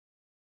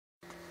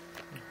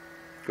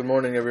Good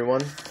morning,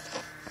 everyone.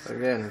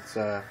 Again, it's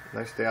a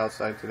nice day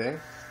outside today.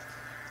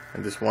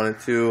 I just wanted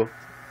to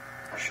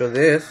show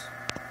this.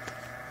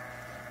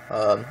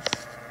 A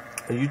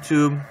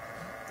YouTube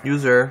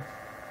user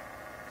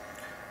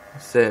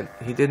said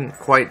he didn't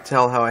quite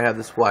tell how I have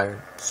this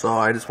wired, so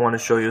I just want to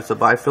show you. It's a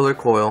bifiller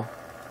coil.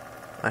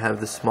 I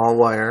have this small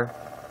wire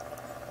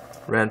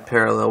ran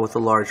parallel with a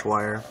large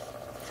wire.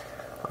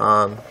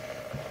 The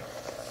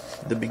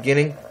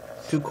beginning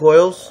two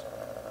coils,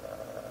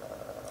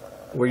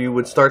 where you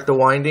would start the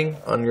winding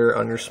on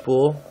your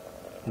spool,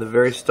 the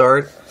very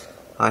start,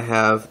 I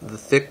have the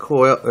thick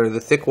coil, or the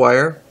thick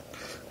wire,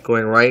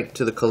 going right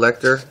to the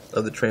collector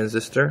of the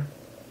transistor.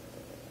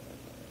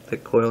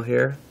 Thick coil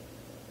here,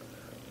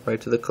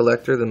 right to the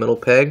collector, the middle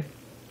peg,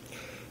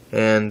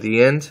 and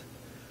the end.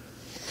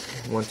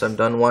 Once I'm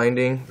done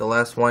winding, the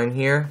last wind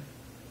here,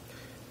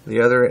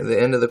 the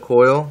end of the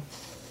coil,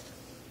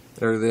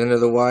 or the end of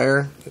the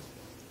wire,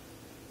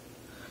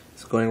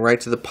 is going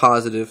right to the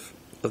positive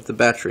of the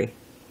battery.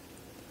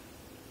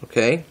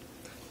 Okay,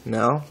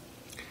 now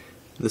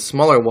the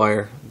smaller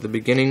wire, the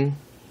beginning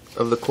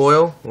of the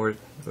coil where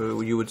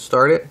you would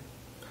start it,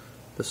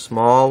 the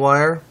small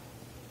wire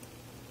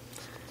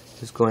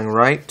is going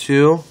right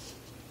to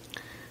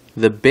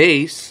the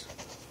base,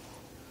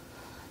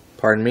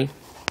 pardon me,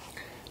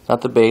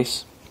 not the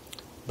base,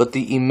 but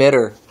the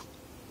emitter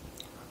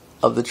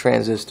of the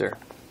transistor.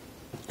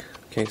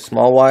 Okay,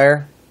 small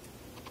wire,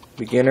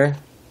 beginner,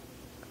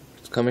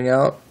 it's coming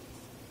out,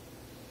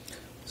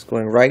 it's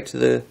going right to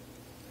the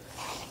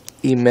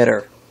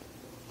emitter,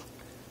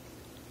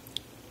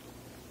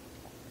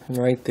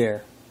 right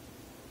there.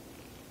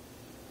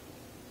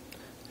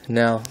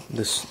 Now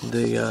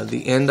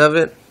the end of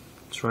it,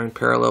 it's running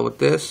parallel with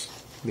this,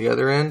 the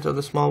other end of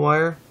the small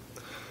wire,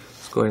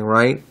 it's going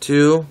right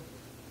to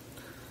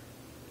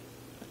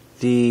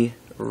the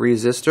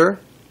resistor,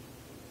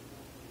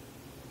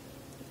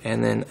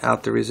 and then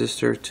out the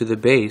resistor to the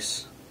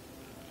base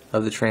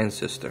of the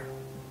transistor.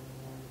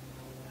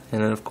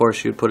 And then of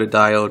course you'd put a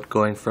diode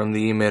going from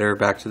the emitter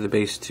back to the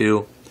base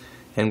 2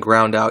 and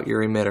ground out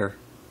your emitter.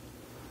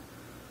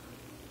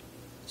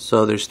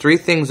 So there's three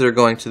things that are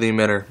going to the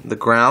emitter: the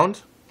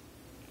ground,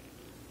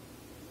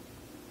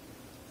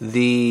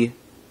 the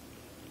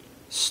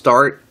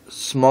start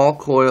small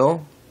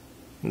coil,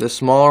 the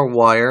smaller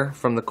wire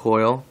from the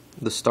coil,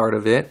 the start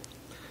of it,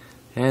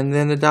 and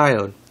then the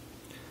diode.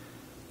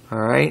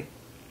 Alright,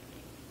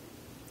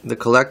 the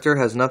collector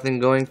has nothing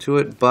going to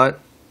it but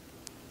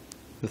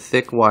the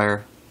thick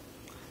wire,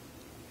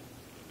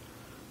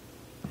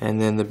 and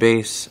then the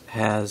base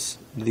has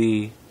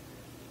the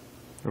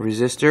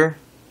resistor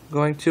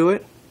going to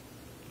it,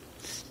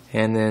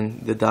 and then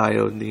the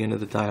diode, the end of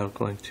the diode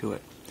going to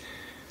it.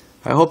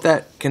 I hope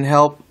that can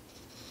help,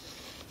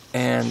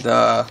 and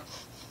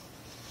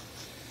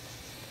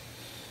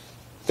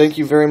thank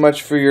you very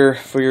much for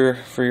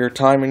your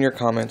time and your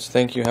comments.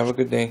 Thank you. Have a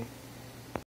good day.